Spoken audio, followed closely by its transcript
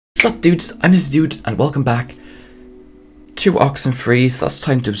What's up, dudes? I'm this dude, and welcome back to Oxenfree. So that's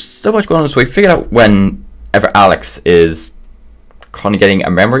time to so much going on. So we figured out whenever Alex is kind of getting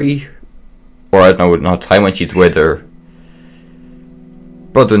a memory, or I don't know, not time when she's with her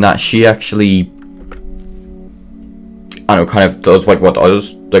brother, and that she actually, I don't know, kind of does like what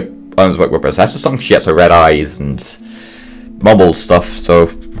others, like I was like with possessed or something. She has her red eyes and mumbles stuff. So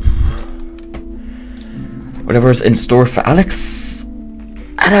whatever's in store for Alex,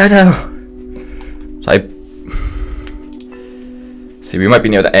 I don't know. So see, we might be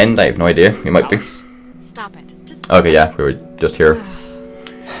near the end. I have no idea. We might Alex, be. Stop it. Just Okay, yeah, we were just here.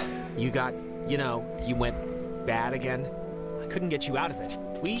 You got, you went bad again. I couldn't get you out of it.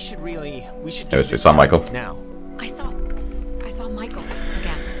 We should do We saw Michael. now. I saw Michael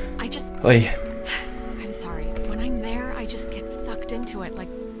again. Oi. I'm sorry. When I'm there, I just get sucked into it like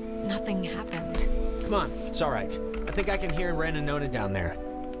nothing happened. Come on, it's all right. I think I can hear Ren and Nona down there.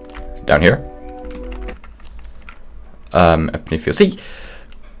 Down here. Epinephrine. See,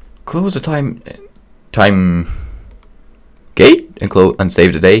 close the time gate and close and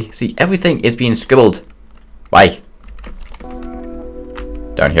save the day. See, everything is being scribbled. Why?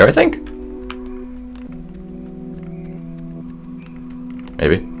 Down here, I think.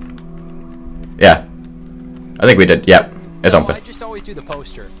 Maybe. Yeah. I think we did. Yeah. It's open. I just always do the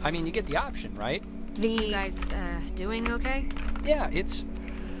poster. I mean, you get the option, right? You guys, doing okay? Yeah,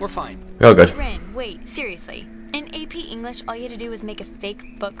 we're fine. We're all good. Ren, wait, seriously. In AP English, all you had to do was make a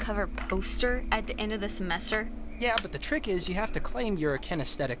fake book cover poster at the end of the semester? Yeah, but the trick is you have to claim you're a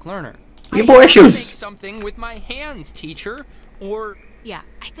kinesthetic learner. You more Make issues. something with my hands, teacher. Or Yeah,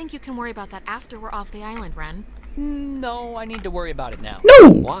 I think you can worry about that after we're off the island, Ren. no, I need to worry about it now. No.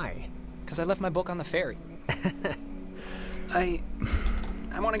 Why? Because I left my book on the ferry. I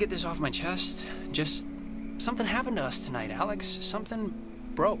want to get this off my chest. Just something happened to us tonight, Alex. Something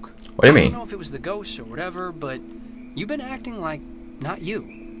broke. What do you I mean? don't know if it was the ghosts or whatever, but you've been acting like not you.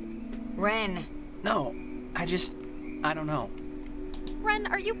 Ren. No, I don't know. Ren,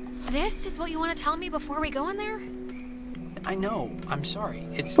 this is what you want to tell me before we go in there? I know. I'm sorry.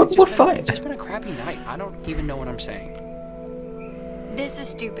 We're fine. It's just been a crappy night. I don't even know what I'm saying. This is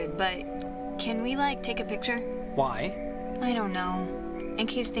stupid, but can we, take a picture? Why? I don't know. In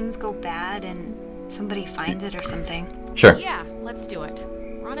case things go bad and somebody finds it or something. Sure. Yeah, let's do it.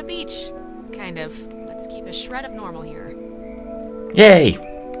 We're on a beach. Kind of. Let's keep a shred of normal here. Yay.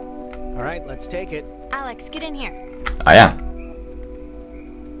 All right, let's take it. Alex, get in here. I am.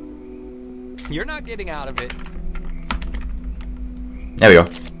 You're not getting out of it. There we go.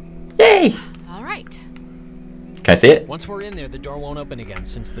 Yay. All right. Can I see it? Once we're in there, the door won't open again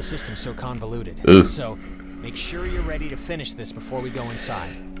since the system's so convoluted. Ooh. So, make sure you're ready to finish this before we go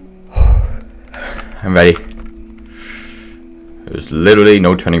inside. I'm ready. There's literally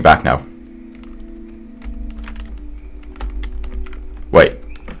no turning back now. Wait.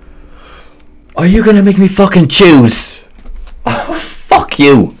 Are you gonna make me fucking choose? Oh, fuck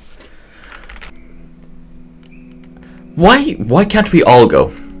you. Why can't we all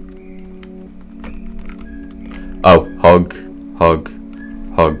go? Oh, hug.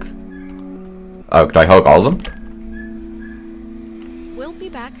 Oh, could I hug all of them? We'll be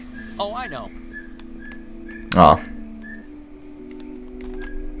back. Oh, I know. Oh.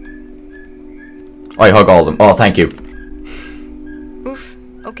 I hug all of them. Oh, thank you. Oof.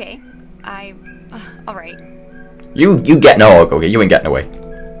 Okay. Alright. You get no hug, okay? You ain't getting away.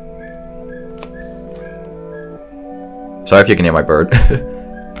 Sorry if you can hear my bird.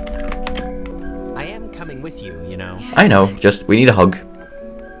 I am coming with you, you know. I know, just we need a hug.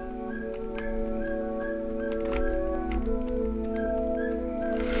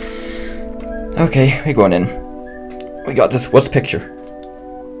 Okay, we're going in. We got this. What's the picture?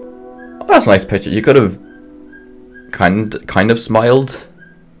 Oh, that's a nice picture. You could have kind of smiled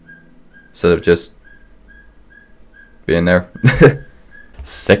instead of just being there.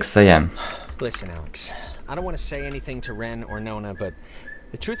 6 a.m. Listen, Alex. I don't want to say anything to Ren or Nona, but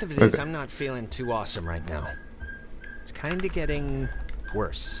the truth of it is I'm not feeling too awesome right now. It's kind of getting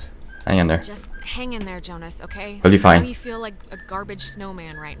worse. Hang in there. Just hang in there, Jonas, okay? We'll be fine. I know you feel like a garbage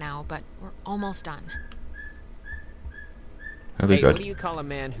snowman right now, but we're almost done. It'll be Hey, good. what do you call a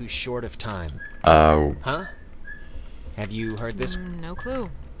man who's short of time? Oh. Huh? Have you heard this? No clue.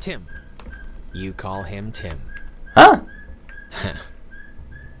 Tim. You call him Tim. Huh?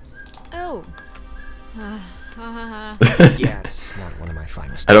 Oh. Yeah, it's not one of my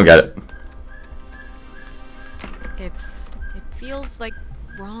finest. I don't get it. It feels like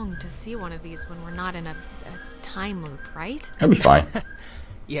wrong to see one of these when we're not in a time loop, right? It'll be fine.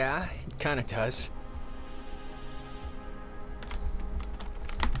 Yeah, it kind of does.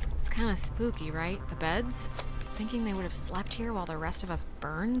 Kinda spooky, right? The beds? Thinking they would have slept here while the rest of us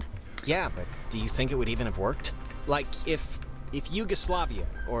burned? Yeah, but do you think it would even have worked? Like, if Yugoslavia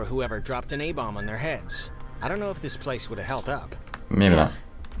or whoever dropped an A-bomb on their heads, I don't know if this place would have held up. Maybe not.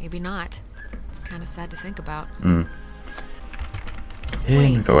 Maybe not. It's kind of sad to think about.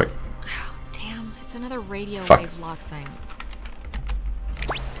 Wait, go away. Oh, damn, it's another radio Fuck. wave lock thing.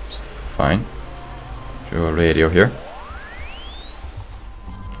 It's fine. Do a radio here.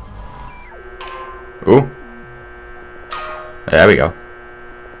 Ooh. There we go.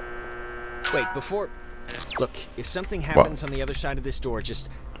 Wait, before... Look, if something happens on the other side of this door, just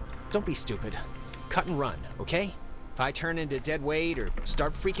don't be stupid. Cut and run, okay? If I turn into dead weight or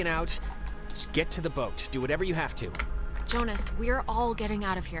start freaking out, just get to the boat. Do whatever you have to. Jonas, we're all getting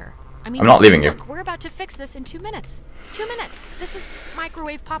out of here. I mean, I'm not leaving you. Look, we're about to fix this in 2 minutes. 2 minutes. This is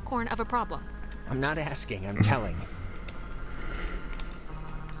microwave popcorn of a problem. I'm not asking, I'm telling.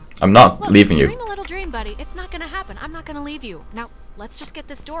 I'm not Look, leaving you. Dream a little dream, buddy. It's not gonna happen. I'm not gonna leave you. Now, let's just get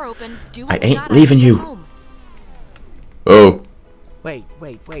this door open. Do what I we ain't gotta leaving to get you. home. Oh. Wait.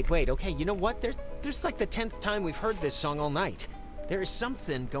 Okay, you know what? There's like the 10th time we've heard this song all night. There is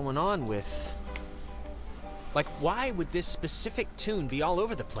something going on with... Like, why would this specific tune be all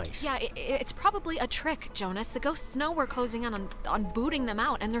over the place? Yeah, it's probably a trick, Jonas. The ghosts know we're closing in on booting them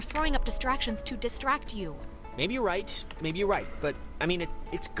out, and they're throwing up distractions to distract you. Maybe you're right, but, I mean,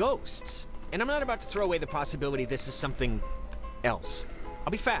 it's ghosts. And I'm not about to throw away the possibility this is something else.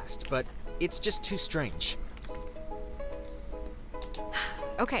 I'll be fast, but it's just too strange.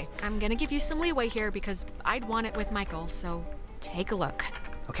 Okay, I'm gonna give you some leeway here because I'd want it with Michael, so take a look.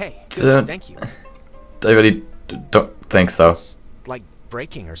 Okay, good, thank you. I really don't think so. It's like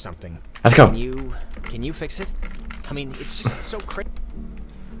breaking or something. Let's go. Can you fix it? I mean, it's just so crazy.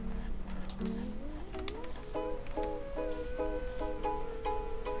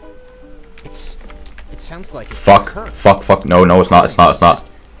 It sounds like it's her. Fuck. No, it's not.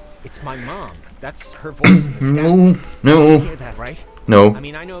 It's my mom. That's her voice in the static. No. You hear that, right? No. I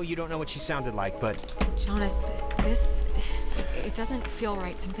mean, I know you don't know what she sounded like, but... Jonas, it doesn't feel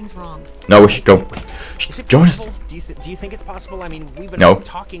right. Something's wrong. No, we should go. Wait. Is it Jonas. possible? Do you think it's possible? I mean, we've been No.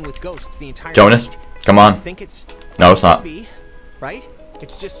 talking with ghosts the entire Jonas, night. come on. You think it's... No, it's not. Be, right?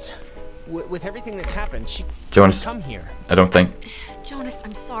 It's just... with everything that's happened, she Jonas. come here. I don't think. Jonas,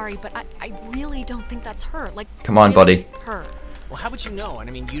 I'm sorry, but I really don't think that's her. Like, Come on, really buddy. Her. Well, how would you know? And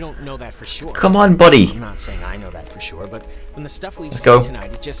I mean, you don't know that for sure. Come on, buddy. I'm not saying I know that for sure, but from the stuff we've Let's seen go.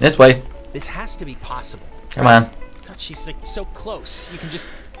 tonight, it just... This way. This has to be possible. Come on. God, she's like so close.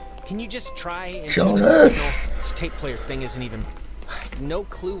 Can you just try and Jonas. tune in the signal? This tape player thing isn't even... I have no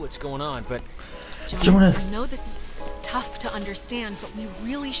clue what's going on, but... Jonas. I know this is tough to understand, but we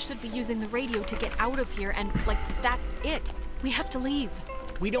really should be using the radio to get out of here, and, like, that's it. We have to leave.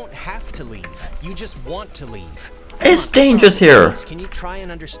 We don't have to leave. You just want to leave. It's dangerous here. Please, can you try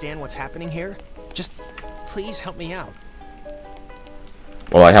and understand what's happening here? Just please help me out.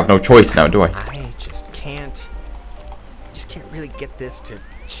 Well, I have no choice now, do I? I just can't really get this to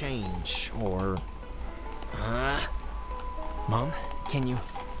change, or... Mom, can you...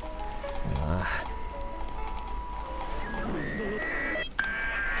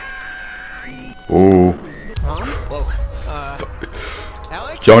 Ooh. Mom? Whoa,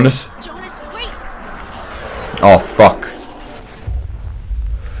 Alex? Jonas? Jonas, wait! Oh, fuck.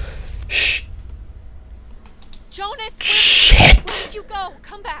 Shh. Jonas, Shit. where'd you go?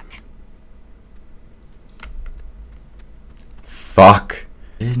 Come back. Fuck.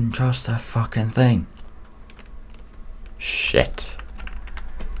 Didn't trust that fucking thing. Shit.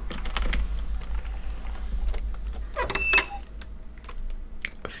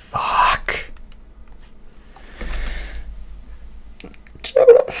 Fuck.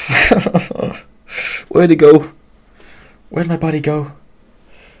 Jonas. Where'd he go? Where'd my body go?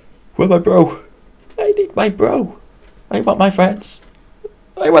 Where's my bro? I need my bro. I want my friends.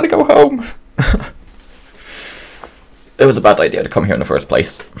 I want to go home. It was a bad idea to come here in the first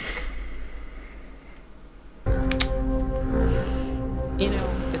place. You know,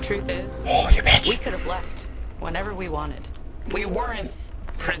 the truth is, Oh, you bitch. we could have left whenever we wanted. We weren't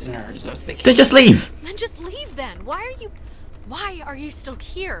prisoners of the Then just leave. Then just leave then. Why are you still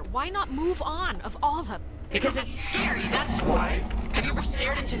here? Why not move on of all the... Because it's scary, that's why. Have you ever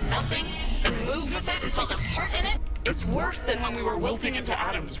stared into nothing and moved with it and felt a heart in it? It's worse than when we were wilting into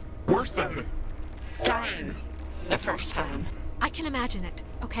atoms. Worse than dying the first time. I can imagine it,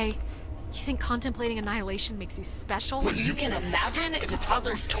 okay? You think contemplating annihilation makes you special? What you can imagine is a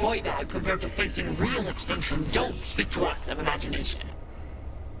toddler's toy bag compared to facing real extinction. Don't speak to us of imagination.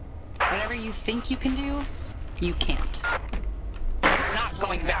 Whatever you think you can do, you can't. You're not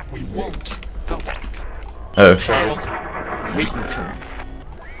going back. We won't go back. Oh. Child, wait.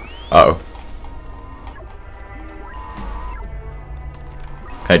 Uh-oh.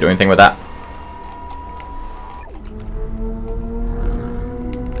 Can I do anything with that?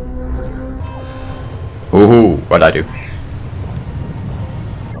 Ooh, what'd I do?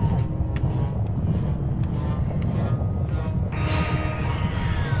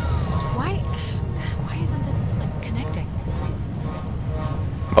 Why isn't this like connecting?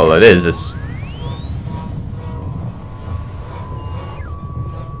 Well, it is. It's...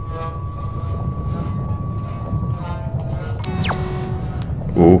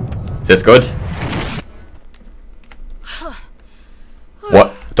 Ooh, is this good?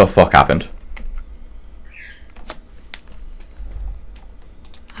 What the fuck happened?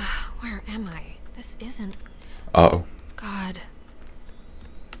 Where am I? This isn't... Uh-oh. God.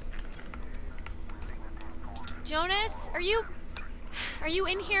 Jonas, are you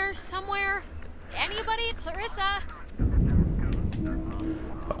in here somewhere? Anybody? Clarissa?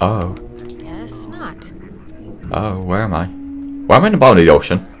 Oh. Guess not. Oh, where am I? Why am I in the bottom of the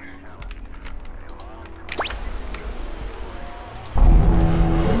ocean?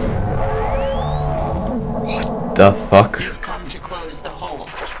 What the fuck? You've come to close the hole.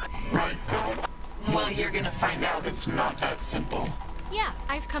 Right, girl? Well, you're gonna find out it's not that simple. Yeah,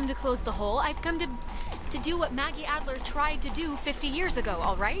 I've come to close the hole. I've come to do what Maggie Adler tried to do 50 years ago,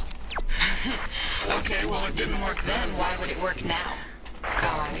 all right? Okay, well, it didn't work then. Why would it work now?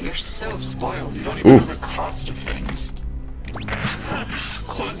 God, you're so spoiled. You don't even know the cost of things.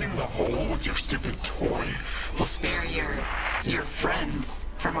 Closing the hole with your stupid toy will spare your friends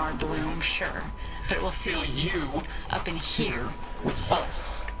from our bloom, sure. But it will seal you up in here with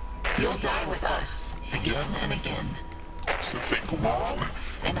us. You'll die with us again and again. So think long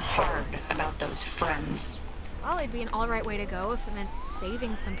and hard about those friends. Well, it'd be an alright way to go if it meant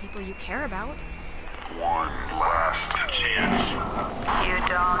saving some people you care about. One last chance. You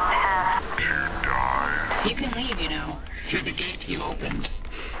don't have to die. You can leave, you know, through the gate you opened.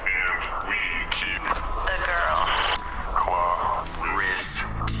 And we keep the girl. Clarissa.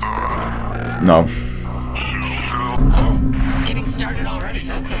 No. Oh, getting started already.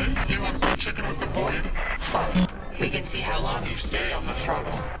 Okay, you want to play chicken with the void? Fine. We can see how long you stay on the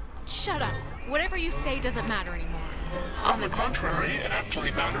throttle. Shut up. Whatever you say doesn't matter anymore. On the contrary, it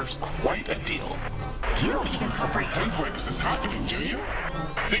actually matters quite a deal. You don't even comprehend why this is happening, do you?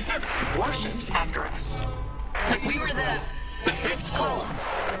 They sent warships after us. Like we were the fifth column.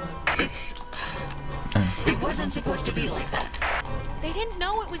 It wasn't supposed to be like that. They didn't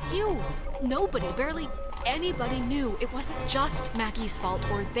know it was you. Nobody, barely anybody knew. It wasn't just Maggie's fault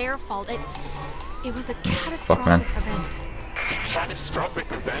or their fault. It was a catastrophic event.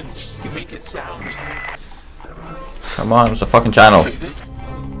 Catastrophic event? You make it sound. Come on, it's a fucking channel.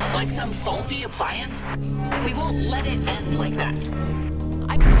 Like some faulty appliance? We won't let it end like that.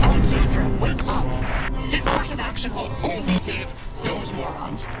 Alexandra, wake up! This course of action will only save those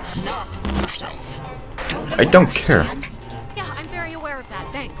morons, not yourself. I don't care. Yeah, I'm very aware of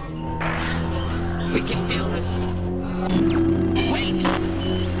that. Thanks. We can feel this. Wait!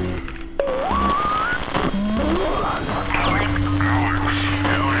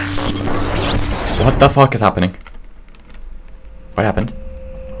 What the fuck is happening? What happened?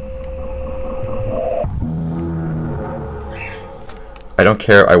 I don't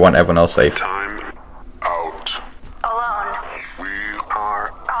care, I want everyone else safe. Time out. Alone. We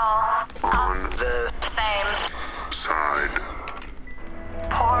are all on the same side.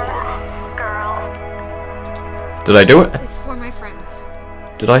 Poor girl. Did I do it? This is for my friends.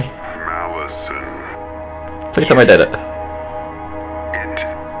 Did I? Malison. Please tell me I did it. It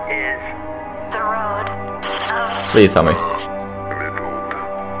is the road of Please tell me. middled.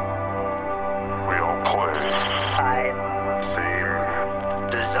 We all play. Same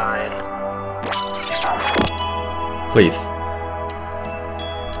design. Please.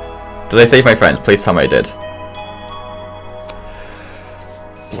 Did I save my friends? Please tell me I did.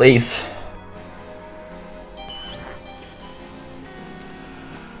 Please.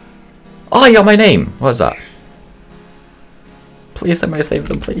 Oh, I got my name. What is that? Please tell me I saved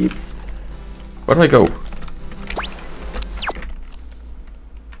them, please. Where do I go?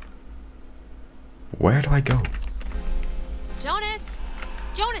 Where do I go? Jonas!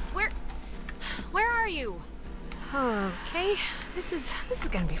 Jonas, where are you? Okay, this is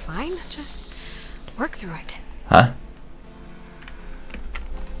gonna be fine. Just work through it. Huh?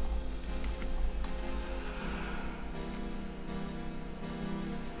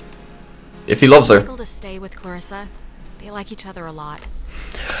 If he loves her. Michael to stay with Clarissa. They like each other a lot.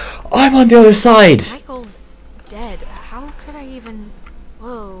 I'm on the other side! Michael's dead. How could I even...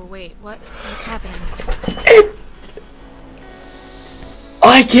 Whoa, wait, what's happening?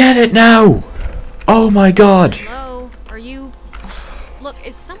 I get it now! Oh my god! Hello? Are you... Look,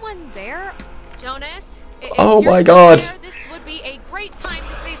 is someone there? Jonas? Oh you're my still god! there, this would be a great time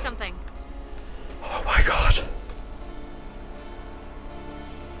to say something. Oh my god.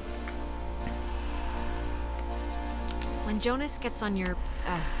 When Jonas gets on your,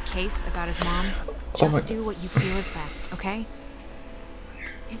 case about his mom, just do what you feel is best, okay?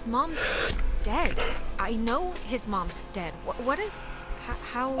 His mom's dead. I know his mom's dead. What is...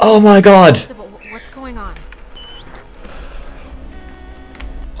 How... Oh my god! What's going on?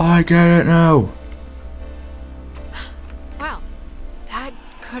 I get it now. Well, that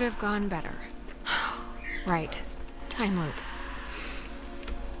could have gone better. Right. Time loop.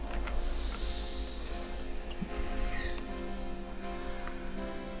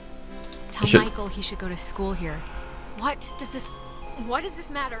 Tell Michael he should go to school here. What does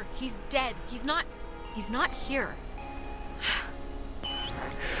this matter? He's dead. He's not here.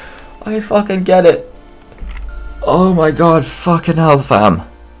 I fucking get it. Oh my god, fucking hell, fam.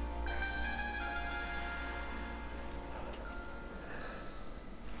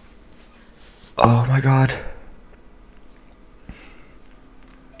 Oh my god.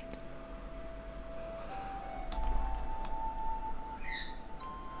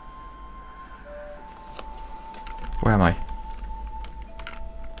 Where am I?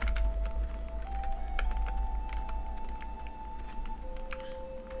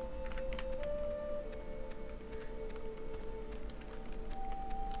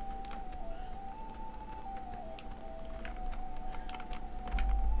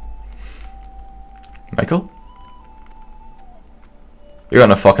 Michael? You're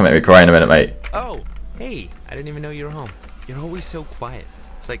gonna fucking make me cry in a minute, mate. Oh, hey, I didn't even know you were home. You're always so quiet.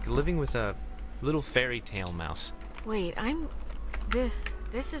 It's like living with a little fairy tale mouse. Wait,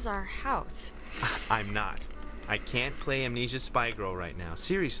 this is our house. I'm not. I can't play Amnesia Spy Girl right now.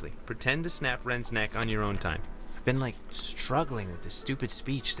 Seriously, pretend to snap Ren's neck on your own time. I've been like struggling with this stupid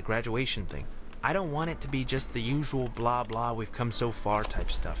speech, the graduation thing. I don't want it to be just the usual blah blah we've come so far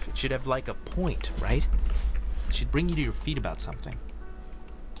type stuff. It should have like a point, right? It should bring you to your feet about something.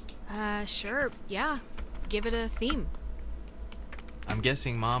 Sure, yeah. Give it a theme. I'm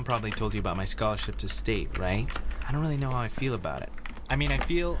guessing Mom probably told you about my scholarship to state, right? I don't really know how I feel about it. I mean, I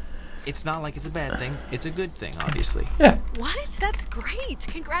feel it's not like it's a bad thing. It's a good thing, obviously. Yeah. What? That's great.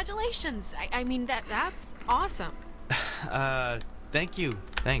 Congratulations. I mean, that's awesome. Thank you.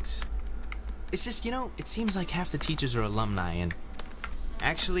 Thanks. It's just, you know, it seems like half the teachers are alumni, and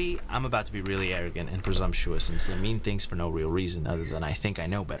actually, I'm about to be really arrogant and presumptuous and say mean things for no real reason other than I think I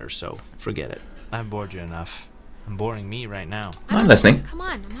know better, so forget it. I've bored you enough. I'm boring me right now. I'm listening. Come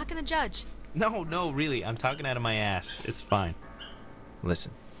on, I'm not gonna judge. No, really, I'm talking out of my ass. It's fine.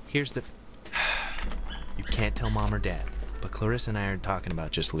 Listen, here's the... You can't tell Mom or Dad, but Clarissa and I are talking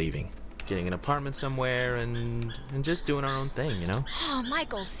about just leaving. Getting an apartment somewhere and just doing our own thing, you know? Oh,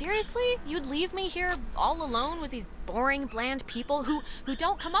 Michael, seriously? You'd leave me here all alone with these boring, bland people who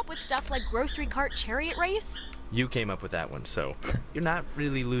don't come up with stuff like grocery cart chariot race? You came up with that one, so you're not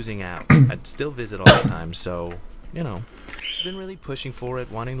really losing out. I'd still visit all the time, so, you know. She's been really pushing for it,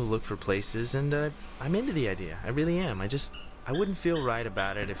 wanting to look for places, and I'm into the idea. I really am. I wouldn't feel right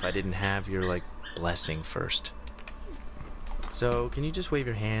about it if I didn't have your, like, blessing first. So, can you just wave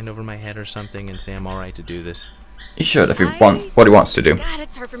your hand over my head or something and say I'm alright to do this? He should if he want what he wants to do. God,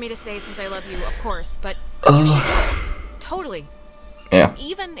 it's hard for me to say since I love you, of course, but you should. Totally. Yeah.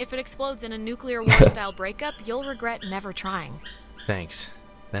 Even if it explodes in a nuclear war-style breakup, you'll regret never trying. Thanks.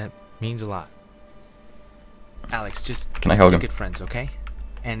 That means a lot. Alex, just Can I hug him? good friends, okay?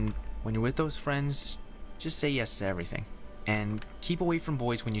 And when you're with those friends, just say yes to everything. And keep away from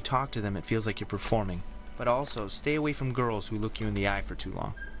boys when you talk to them, it feels like you're performing. But also, stay away from girls who look you in the eye for too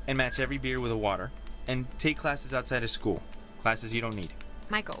long. And match every beer with a water. And take classes outside of school. Classes you don't need.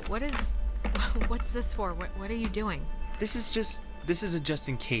 Michael, what's this for? What are you doing? This is a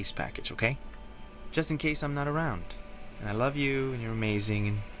just-in-case package, okay? Just in case I'm not around. And I love you, and you're amazing,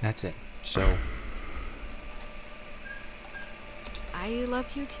 and that's it. So... I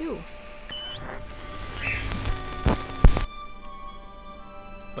love you too.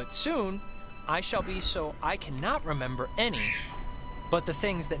 But soon, I shall be so I cannot remember any but the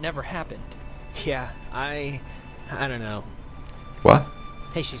things that never happened. Yeah, I don't know. What?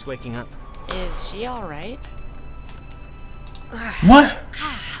 Hey, she's waking up. Is she alright? What?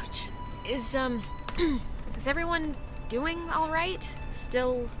 Ouch. Is everyone doing alright?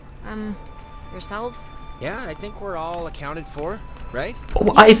 Still, yourselves? Yeah, I think we're all accounted for, right?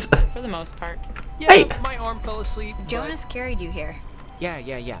 Oh, For the most part. Yeah, Hey. my arm fell asleep. Jonas carried you here.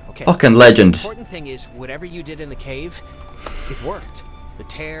 Yeah, okay. Fucking legend. The important thing is, whatever you did in the cave, it worked. The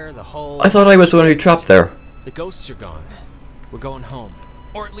tear, the hole... I thought I was going to be trapped there. The ghosts are gone. We're going home.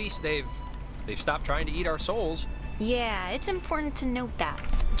 Or at least they've stopped trying to eat our souls. Yeah, it's important to note that.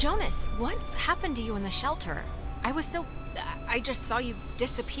 Jonas, what happened to you in the shelter? I just saw you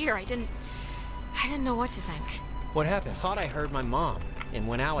disappear. I didn't know what to think. What I happened? thought I heard my mom. And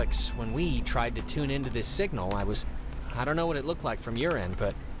when we tried to tune into this signal, I don't know what it looked like from your end, but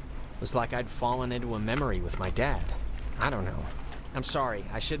it was like I'd fallen into a memory with my dad. I don't know. I'm sorry.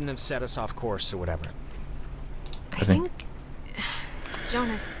 I shouldn't have set us off course or whatever. I think...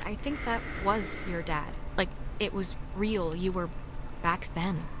 Jonas, I think that was your dad. Like, it was real. You were back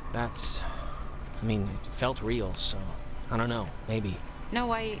then. It felt real, so... I don't know. Maybe.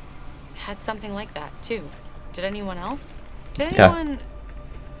 No, I had something like that, too. Did anyone else? Did Yeah. anyone...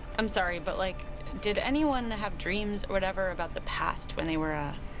 I'm sorry, but, like, did anyone have dreams or whatever about the past when they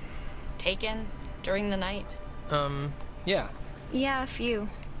were, taken during the night? Yeah. Yeah, a few.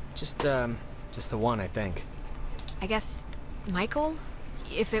 Just the one, I think. I guess Michael?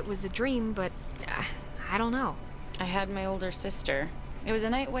 If it was a dream, but I don't know. I had my older sister. It was a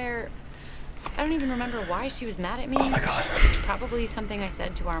night where I don't even remember why she was mad at me. Oh my god. Probably something I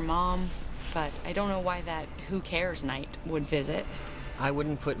said to our mom, but I don't know why that who cares night would visit. I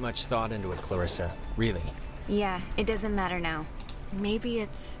wouldn't put much thought into it, Clarissa. Really. Yeah, it doesn't matter now. Maybe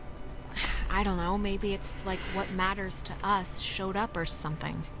it's... I don't know, maybe it's like what matters to us showed up or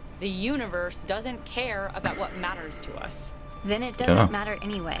something. The universe doesn't care about what matters to us. Then it doesn't matter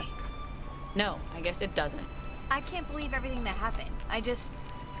anyway. No, I guess it doesn't. I can't believe everything that happened. I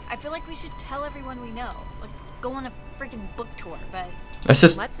feel like we should tell everyone we know. Like, go on a freaking book tour, but...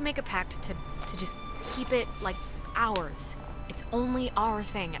 Let's make a pact to just keep it, like, ours. It's only our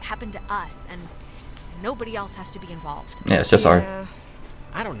thing. It happened to us, and nobody else has to be involved. Yeah, it's just our...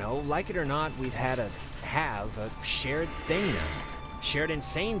 I don't know. Like it or not, we've had a shared thing now. Shared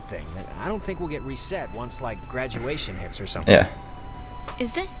insane thing that I don't think will get reset once, like, graduation hits or something. Yeah.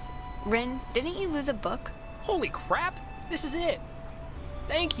 Is this... Ren, didn't you lose a book? Holy crap! This is it!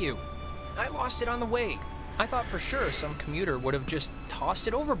 Thank you! I lost it on the way. I thought for sure some commuter would have just tossed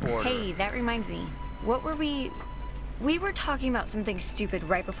it overboard. Hey, that reminds me. What were we... We were talking about something stupid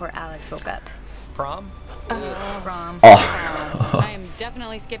right before Alex woke up. Prom? Prom. I am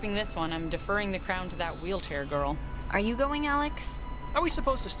definitely skipping this one. I'm deferring the crown to that wheelchair girl. Are you going, Alex? Are we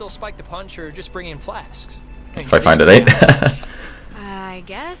supposed to still spike the punch or just bring in flasks? If I find a date. I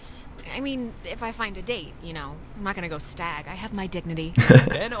guess. I mean, if I find a date, you know. I'm not gonna go stag. I have my dignity.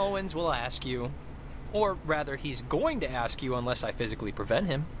 Ben Owens will ask you. Or rather, he's going to ask you unless I physically prevent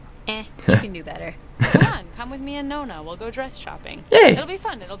him. You can do better. Come on, come with me and Nona. We'll go dress shopping. Yay! It'll be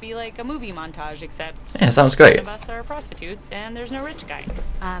fun. It'll be like a movie montage, except... Yeah, sounds great. None of us are prostitutes, and there's no rich guy.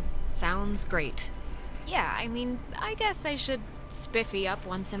 Sounds great. Yeah, I mean, I guess I should spiffy up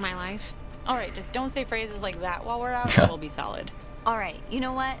once in my life. Alright, just don't say phrases like that while we're out, and we'll be solid. Alright, you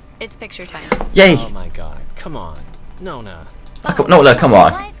know what? It's picture time. Yay! Oh my god. Come on. Nona. No, come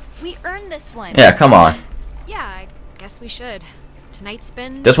on. What? We earned this one. Yeah, come on. Yeah, I guess we should. Tonight's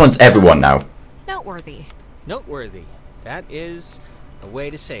been... This one's everyone now. noteworthy. Noteworthy. That is a way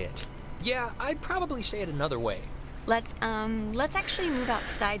to say it. Yeah, I'd probably say it another way. Let's actually move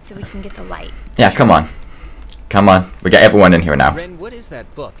outside so we can get the light. Yeah, come on. Come on. We got everyone in here now. Ren, what is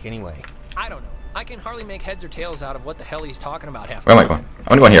that book, anyway? I don't know. I can hardly make heads or tails out of what the hell he's talking about half Where am I going?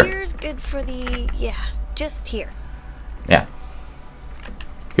 I'm gonna go in here. Here's good for the... Yeah, just here. Yeah.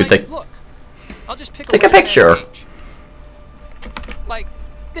 Here's Like, look, I'll just pick Take a random picture. page. Like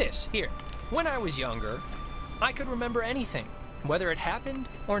this, here. When I was younger, I could remember anything, whether it happened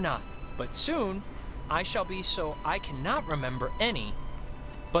or not. But soon, I shall be so I cannot remember any,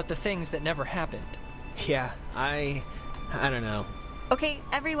 but the things that never happened. Yeah, I don't know. Okay,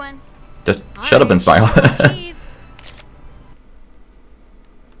 everyone. Just shut up and smile. Cheese.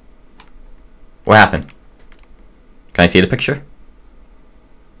 What happened? Can I see the picture?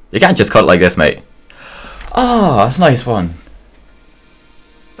 You can't just cut it like this, mate. Oh, that's a nice one.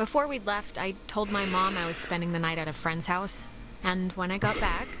 Before we'd left, I told my mom I was spending the night at a friend's house. And when I got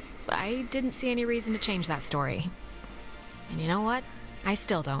back, I didn't see any reason to change that story. And you know what? I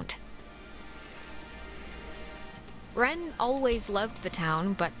still don't. Ren always loved the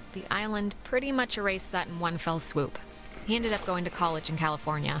town, but the island pretty much erased that in one fell swoop. He ended up going to college in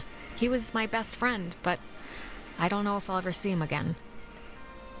California. He was my best friend, but I don't know if I'll ever see him again.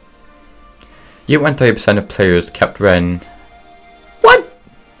 You went 30% of players kept Ren. What?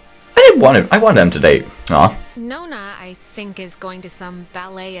 I wanted them to date. Aw. Nona, I think, is going to some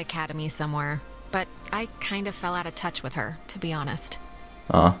ballet academy somewhere. But I kind of fell out of touch with her, to be honest.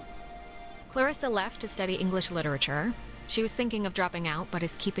 Clarissa left to study English literature. She was thinking of dropping out, but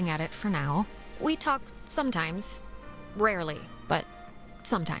is keeping at it for now. We talk sometimes. Rarely, but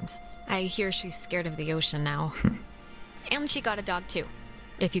sometimes. I hear she's scared of the ocean now. And she got a dog too,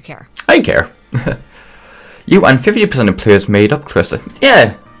 if you care. I care. You and 50% of players made up, Clarissa.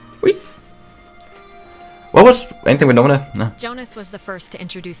 Yeah. What was anything with Nona? No. Jonas was the first to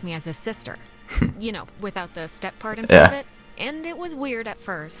introduce me as his sister. You know, without the step part in front of it. And it was weird at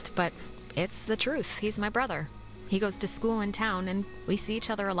first, but it's the truth. He's my brother. He goes to school in town, and we see each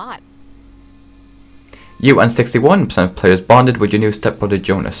other a lot. You and 61% of players bonded with your new stepbrother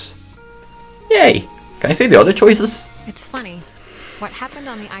Jonas. Yay! Can I see the other choices? It's funny. What happened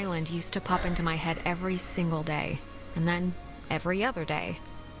on the island used to pop into my head every single day. And then every other day.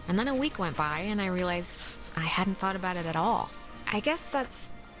 And then a week went by, and I realized I hadn't thought about it at all. I guess that's...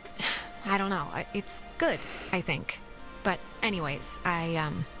 I don't know. It's good, I think. But anyways,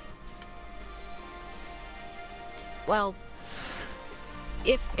 well,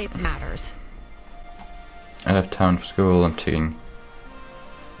 if it matters. I left town for school. I'm taking...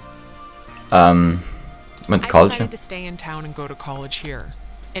 went to college. I decided to stay in town and go to college here.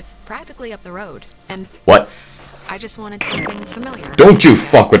 It's practically up the road, and... What? I just wanted something familiar. Don't you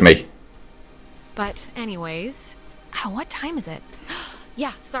fuck with me! But anyways... what time is it?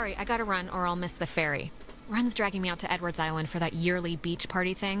 Yeah, sorry, I gotta run or I'll miss the ferry. Ren's dragging me out to Edwards Island for that yearly beach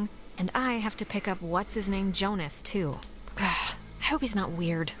party thing. And I have to pick up what's-his-name Jonas, too. I hope he's not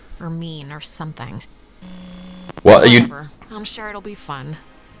weird, or mean, or something. What are you... Whatever. I'm sure it'll be fun.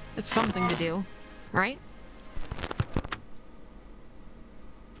 It's something to do, right?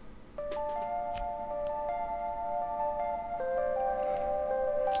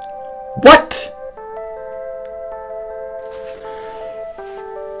 What?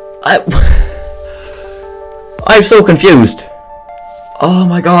 I'm so confused. Oh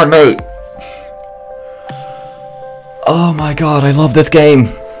my god, mate. Oh my god, I love this game.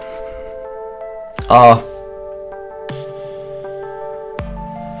 Oh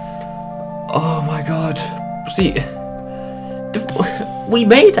my god. See, we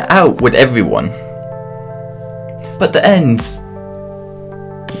made it out with everyone. But the end,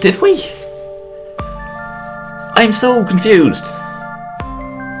 did we? I'm so confused.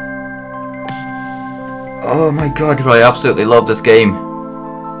 Oh my god, I absolutely love this game.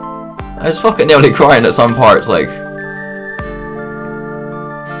 I was fucking nearly crying at some parts, like.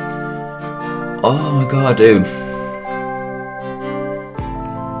 Oh my god, dude.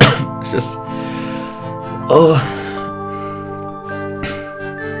 It's just... Oh.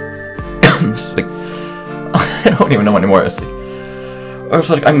 It's like... I don't even know anymore. It's like... I was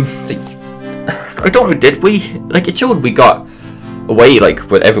like, I don't know, did we? Like, it showed we got away, like,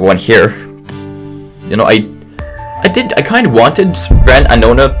 with everyone here. You know, I kind of wanted Ren and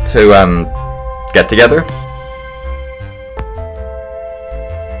Nona to, get together.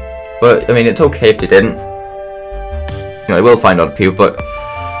 But, I mean, it's okay if they didn't. You know, I will find other people, but...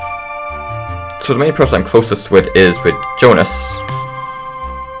 So the main person I'm closest with is with Jonas.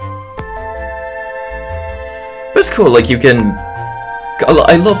 But it's cool, like, you can...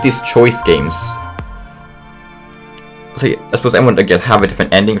 I love these choice games. So, I suppose everyone would have a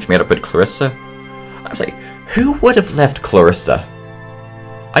different ending if you made up with Clarissa. I was like, who would have left Clarissa?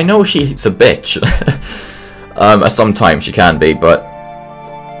 I know she's a bitch. Sometimes she can be, but...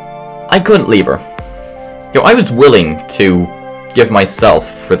 I couldn't leave her. You know, I was willing to give myself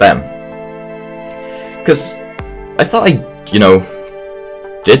for them. Because I thought I, you know,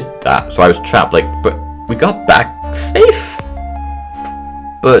 did that, so I was trapped, like, but we got back safe?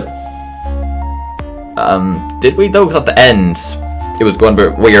 But, did we though? Because at the end, it was going a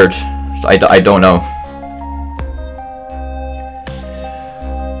bit weird. So I don't know.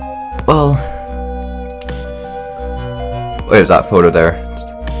 Well, where's that photo there?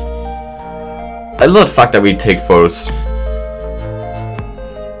 I love the fact that we take photos.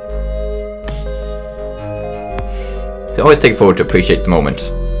 You always take a photo to appreciate the moment.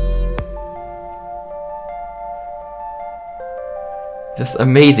 Just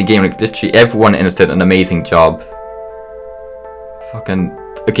amazing game, like literally everyone in it did an amazing job. Fucking...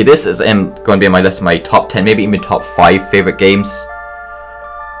 Okay, this is going to be on my list of my top 10, maybe even top 5 favorite games.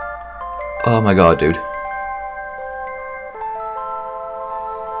 Oh my god, dude.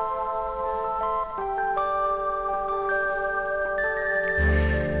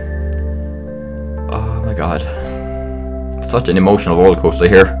 Oh my god. Such an emotional roller coaster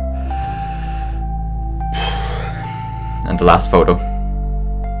here. And the last photo.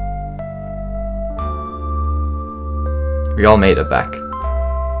 We all made it back.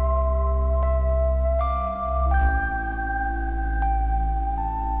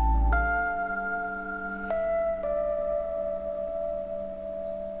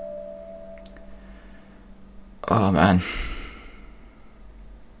 Oh man.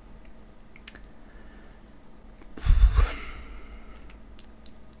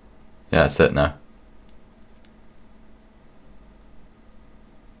 Yeah, that's it now.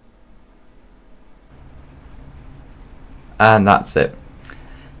 And that's it.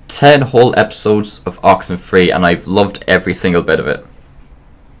 10 whole episodes of Oxenfree, and I've loved every single bit of it.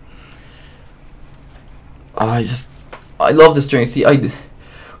 I love this journey. See,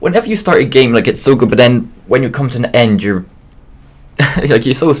 whenever you start a game, like, it's so good, but then when you come to an end, you're like,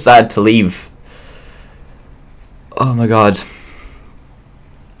 you're so sad to leave. Oh my god.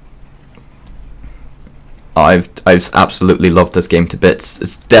 I've absolutely loved this game to bits.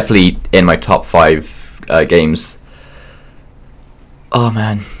 It's definitely in my top 5 games. Oh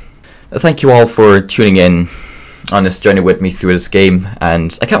man. Thank you all for tuning in on this journey with me through this game,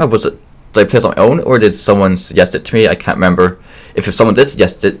 and I can't remember, did I play it on my own or did someone suggest it to me? I can't remember. If someone did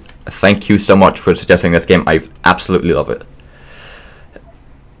suggest it, thank you so much for suggesting this game. I absolutely love it.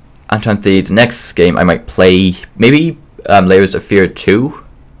 I'm trying to think, the next game I might play, maybe Layers of Fear 2.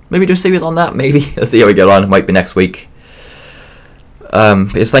 Maybe do a series on that, maybe. I'll see how we get on. It might be next week.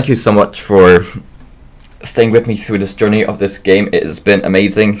 Thank you so much for staying with me through this journey of this game. It has been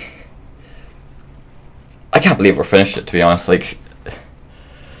amazing. I can't believe we're finished it, to be honest. Like,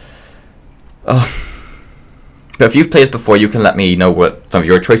 oh. But if you've played it before, you can let me know what some of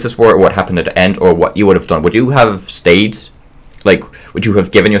your choices were, or what happened at the end, or what you would have done. Would you have stayed? Like, would you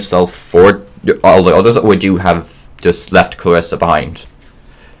have given yourself for all the others, or would you have just left Clarissa behind?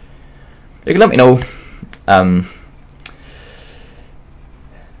 You can let me know. But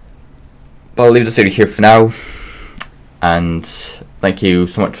I'll leave this video here for now. And thank you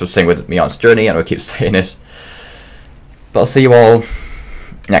so much for staying with me on this journey, and I'll keep saying it. But I'll see you all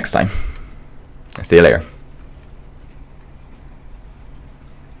next time. I'll see you later.